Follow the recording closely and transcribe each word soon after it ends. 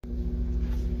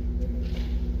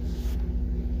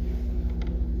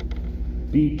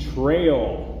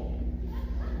Betrayal.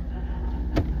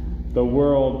 The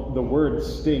word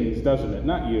stings, doesn't it?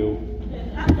 Not you.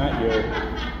 Not you.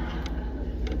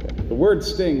 The word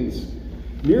stings.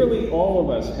 Nearly all of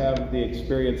us have the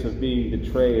experience of being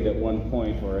betrayed at one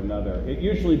point or another. It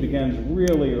usually begins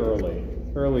really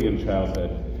early in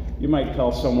childhood. You might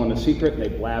tell someone a secret and they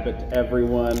blab it to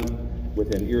everyone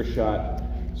within earshot.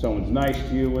 Someone's nice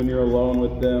to you when you're alone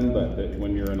with them, but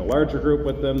when you're in a larger group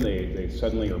with them, they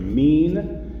suddenly are mean.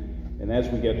 And as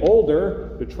we get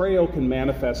older, betrayal can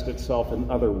manifest itself in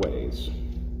other ways.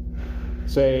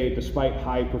 Say, despite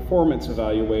high performance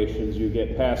evaluations, you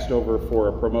get passed over for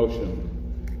a promotion,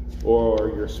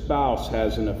 or your spouse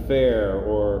has an affair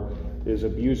or is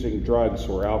abusing drugs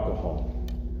or alcohol.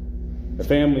 A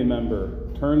family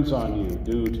member turns on you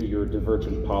due to your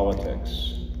divergent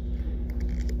politics.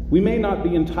 We may not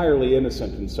be entirely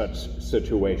innocent in such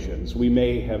situations. We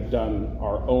may have done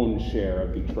our own share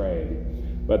of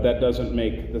betraying, but that doesn't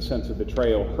make the sense of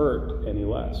betrayal hurt any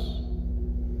less.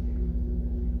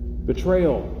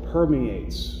 Betrayal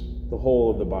permeates the whole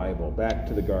of the Bible, back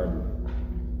to the garden.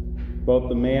 Both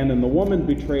the man and the woman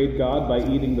betrayed God by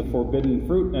eating the forbidden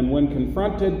fruit, and when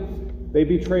confronted, they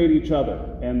betrayed each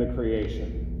other and the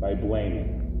creation by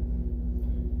blaming.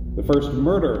 The first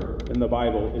murder in the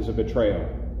Bible is a betrayal,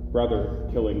 brother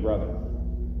killing brother.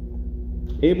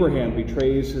 Abraham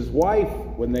betrays his wife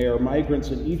when they are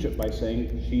migrants in Egypt by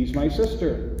saying, "She's my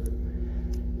sister."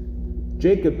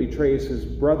 Jacob betrays his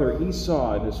brother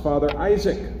Esau and his father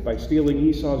Isaac by stealing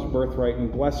Esau's birthright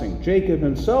and blessing. Jacob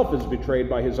himself is betrayed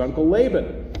by his uncle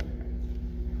Laban.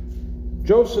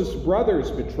 Joseph's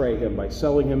brothers betray him by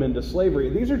selling him into slavery.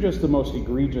 These are just the most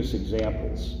egregious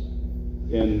examples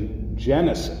in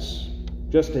Genesis.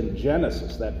 Just in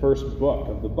Genesis, that first book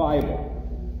of the Bible.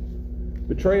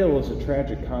 Betrayal is a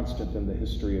tragic constant in the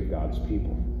history of God's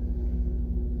people,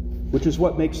 which is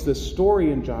what makes this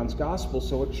story in John's Gospel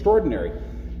so extraordinary.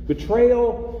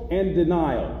 Betrayal and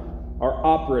denial are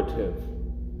operative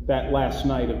that last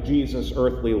night of Jesus'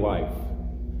 earthly life.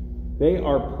 They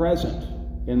are present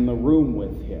in the room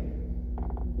with him,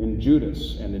 in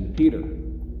Judas and in Peter.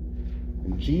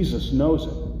 And Jesus knows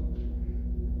it.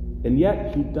 And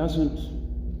yet he doesn't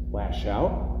lash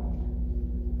out.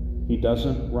 He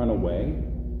doesn't run away.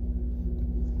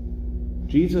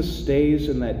 Jesus stays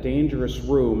in that dangerous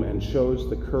room and shows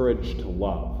the courage to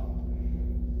love.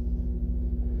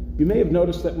 You may have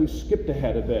noticed that we've skipped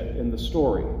ahead a bit in the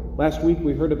story. Last week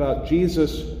we heard about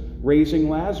Jesus raising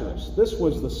Lazarus. This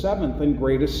was the seventh and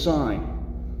greatest sign.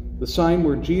 The sign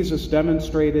where Jesus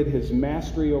demonstrated his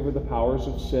mastery over the powers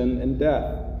of sin and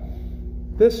death.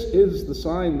 This is the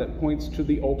sign that points to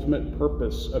the ultimate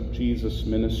purpose of Jesus'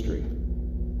 ministry,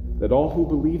 that all who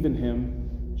believe in him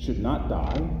should not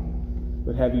die,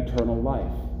 but have eternal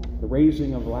life. The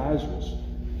raising of Lazarus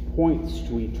points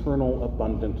to eternal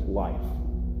abundant life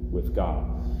with God.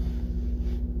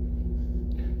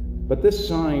 But this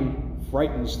sign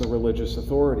frightens the religious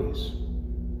authorities.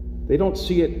 They don't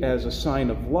see it as a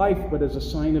sign of life, but as a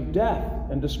sign of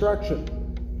death and destruction.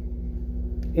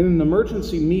 In an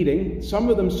emergency meeting, some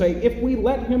of them say, if we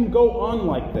let him go on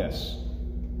like this,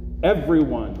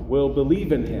 everyone will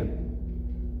believe in him,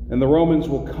 and the Romans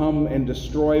will come and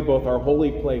destroy both our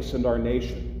holy place and our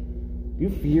nation. Do you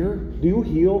hear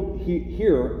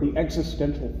the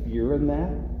existential fear in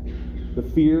that? The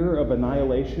fear of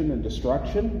annihilation and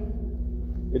destruction?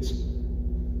 It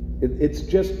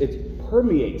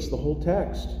permeates the whole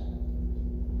text.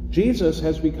 Jesus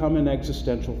has become an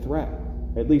existential threat,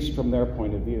 at least from their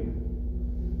point of view.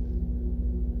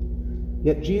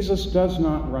 Yet Jesus does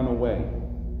not run away.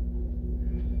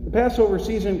 The Passover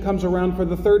season comes around for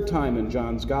the third time in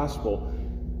John's Gospel.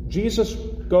 Jesus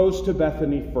goes to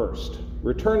Bethany first,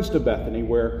 returns to Bethany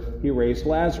where he raised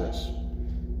Lazarus.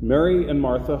 Mary and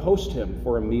Martha host him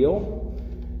for a meal,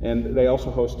 and they also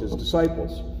host his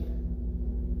disciples.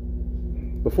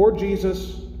 Before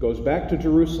Jesus goes back to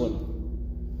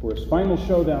Jerusalem for his final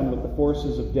showdown with the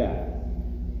forces of death,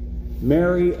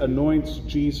 Mary anoints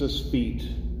Jesus' feet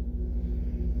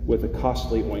with a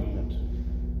costly ointment,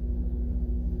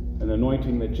 an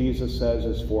anointing that Jesus says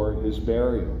is for his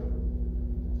burial.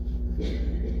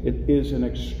 It is an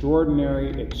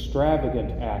extraordinary,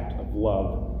 extravagant act of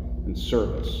love and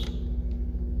service.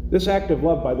 This act of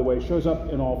love, by the way, shows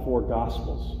up in all four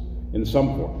Gospels in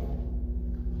some form.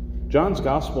 John's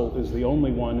Gospel is the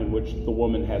only one in which the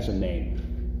woman has a name.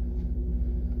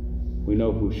 We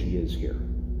know who she is here.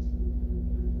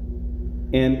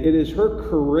 And it is her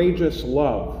courageous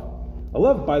love, a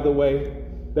love, by the way,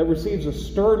 that receives a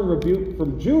stern rebuke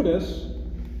from Judas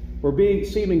for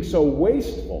seeming so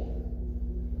wasteful,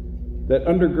 that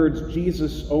undergirds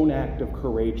Jesus' own act of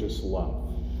courageous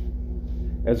love.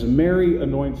 As Mary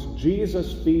anoints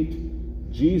Jesus'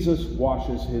 feet, Jesus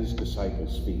washes his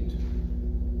disciples' feet.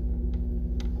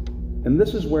 And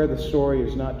this is where the story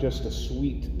is not just a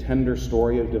sweet, tender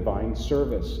story of divine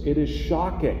service. It is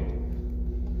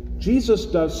shocking. Jesus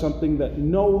does something that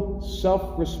no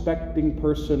self-respecting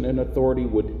person in authority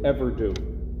would ever do.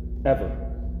 Ever.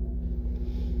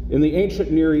 In the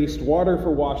ancient Near East, water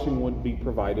for washing would be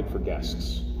provided for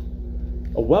guests.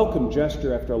 A welcome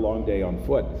gesture after a long day on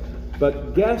foot.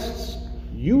 But guests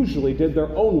usually did their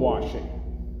own washing.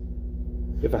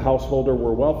 If a householder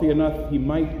were wealthy enough, he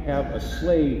might have a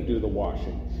slave do the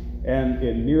washing. And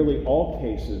in nearly all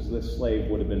cases, this slave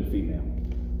would have been female.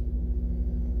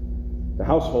 The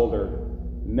householder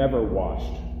never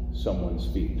washed someone's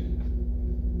feet.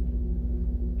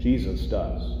 Jesus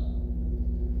does.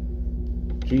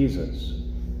 Jesus,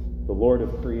 the Lord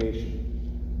of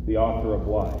creation, the author of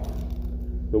life,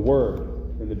 the Word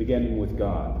in the beginning with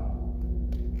God,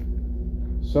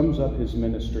 sums up his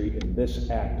ministry in this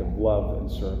act of love and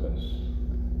service.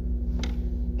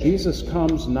 Jesus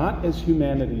comes not as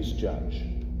humanity's judge,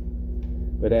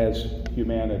 but as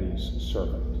humanity's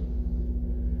servant.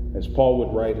 As Paul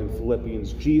would write in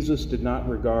Philippians, Jesus did not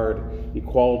regard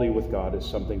equality with God as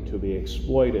something to be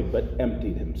exploited, but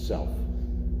emptied himself,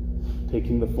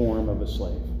 taking the form of a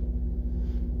slave.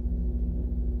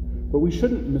 But we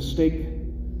shouldn't mistake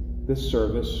this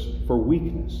service for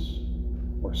weakness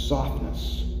or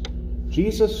softness.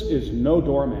 Jesus is no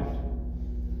doormat.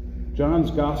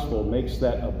 John's gospel makes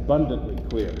that abundantly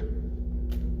clear.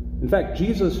 In fact,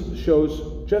 Jesus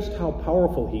shows just how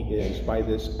powerful he is by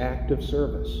this act of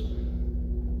service.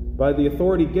 By the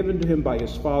authority given to him by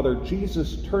his Father,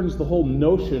 Jesus turns the whole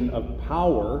notion of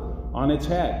power on its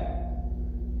head.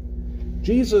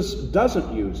 Jesus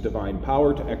doesn't use divine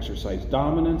power to exercise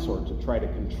dominance or to try to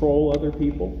control other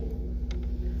people.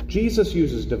 Jesus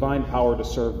uses divine power to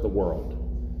serve the world,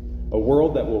 a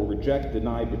world that will reject,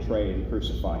 deny, betray, and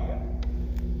crucify him.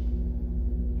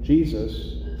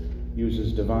 Jesus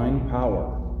uses divine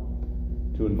power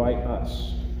to invite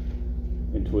us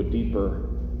into a deeper,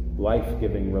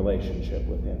 life-giving relationship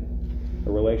with him,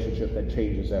 a relationship that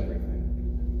changes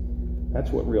everything.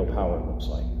 That's what real power looks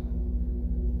like.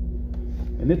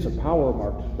 And it's a power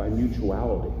marked by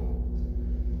mutuality.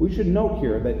 We should note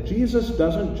here that Jesus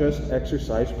doesn't just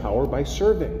exercise power by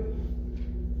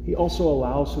serving. He also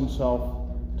allows himself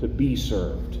to be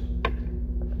served.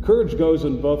 Courage goes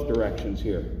in both directions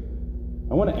here.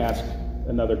 I want to ask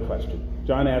another question.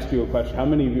 John asked you a question. How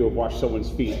many of you have washed someone's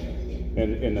feet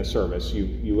in a service?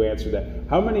 You answered that.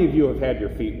 How many of you have had your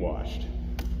feet washed?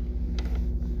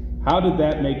 How did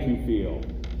that make you feel?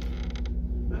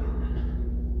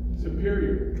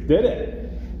 Superior. Did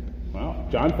it? Well,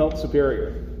 John felt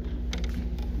superior.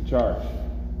 Charge.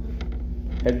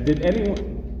 Did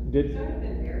anyone? It's sort of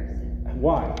embarrassing.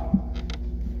 Why? I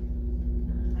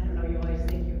don't know, you always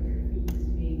think of your feet as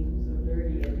being so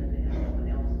dirty and then have someone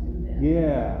else do that.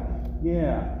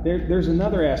 Yeah. There's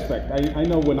another aspect. I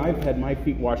know when I've had my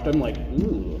feet washed, I'm like,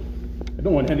 ooh, I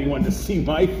don't want anyone to see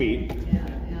my feet.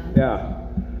 Yeah.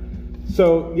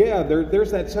 So, yeah,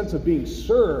 there's that sense of being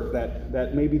served,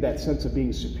 that maybe that sense of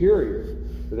being superior.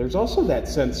 But there's also that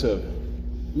sense of,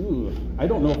 ooh, I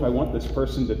don't know if I want this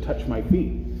person to touch my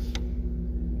feet.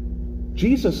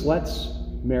 Jesus lets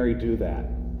Mary do that.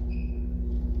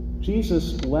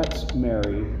 Jesus lets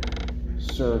Mary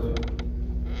serve him.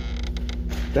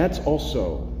 That's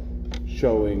also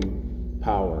showing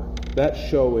power. That's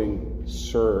showing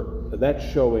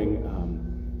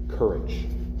courage.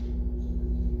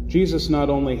 Jesus not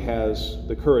only has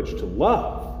the courage to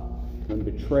love when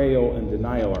betrayal and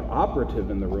denial are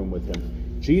operative in the room with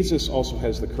him, Jesus also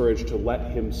has the courage to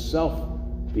let himself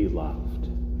be loved,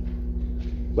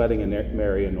 letting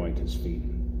Mary anoint his feet.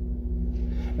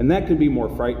 And that can be more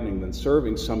frightening than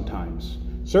serving sometimes.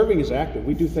 Serving is active.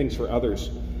 We do things for others.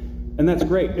 And that's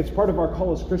great. It's part of our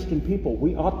call as Christian people.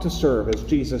 We ought to serve as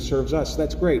Jesus serves us.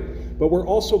 That's great. But we're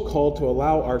also called to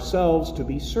allow ourselves to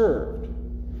be served.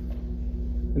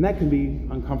 And that can be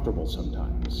uncomfortable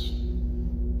sometimes.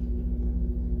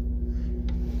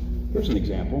 Here's an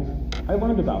example. I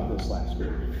learned about this last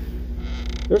week.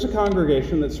 There's a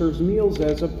congregation that serves meals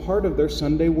as a part of their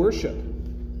Sunday worship.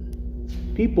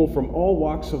 People from all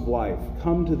walks of life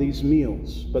come to these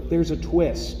meals, but there's a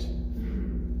twist.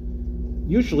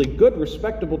 Usually good,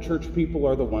 respectable church people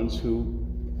are the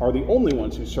only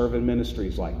ones who serve in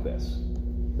ministries like this.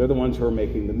 They're the ones who are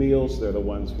making the meals, they're the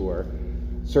ones who are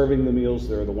serving the meals,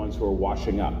 they're the ones who are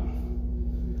washing up.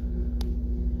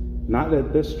 Not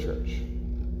at this church.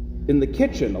 In the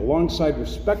kitchen, alongside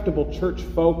respectable church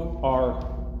folk, are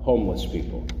homeless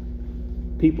people,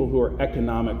 people who are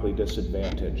economically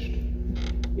disadvantaged.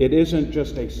 It isn't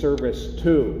just a service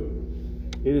to,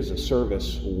 it is a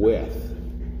service with.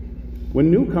 When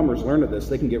newcomers learn of this,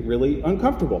 they can get really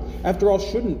uncomfortable. After all,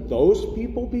 shouldn't those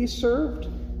people be served?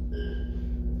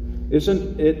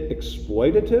 Isn't it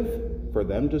exploitative for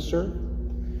them to serve?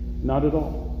 Not at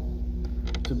all.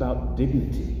 It's about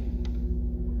dignity.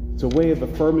 It's a way of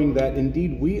affirming that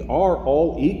indeed we are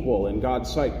all equal in God's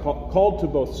sight, called to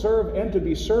both serve and to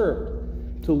be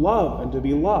served, to love and to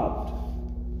be loved,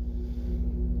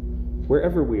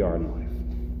 wherever we are in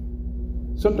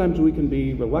life. Sometimes we can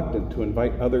be reluctant to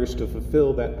invite others to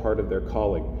fulfill that part of their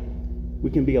calling. We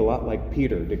can be a lot like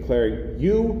Peter, declaring,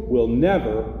 "You will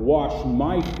never wash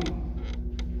my feet."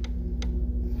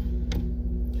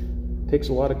 It takes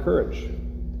a lot of courage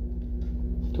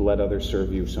to let others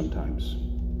serve you sometimes,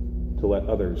 to let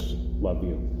others love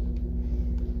you.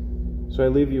 So I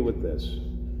leave you with this.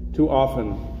 Too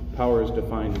often, power is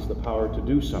defined as the power to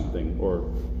do something or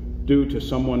do to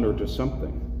someone or to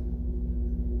something.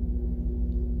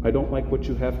 I don't like what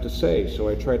you have to say, so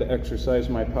I try to exercise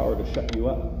my power to shut you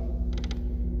up.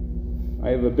 I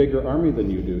have a bigger army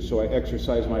than you do, so I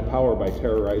exercise my power by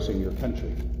terrorizing your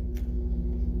country.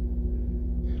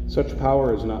 Such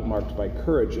power is not marked by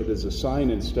courage, it is a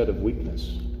sign instead of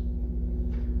weakness.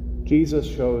 Jesus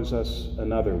shows us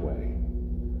another way,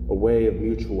 a way of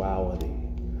mutuality,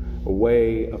 a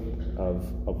way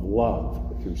of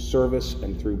love through service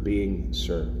and through being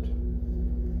served.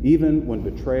 Even when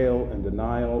betrayal and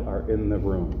denial are in the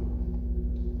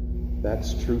room.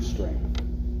 That's true strength.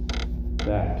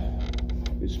 That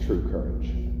is true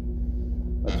courage.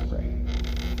 Let's pray.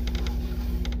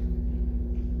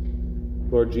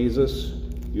 Lord Jesus,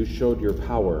 you showed your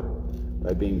power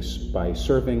by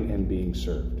serving and being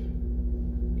served.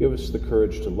 Give us the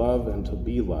courage to love and to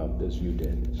be loved as you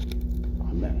did.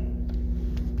 Amen.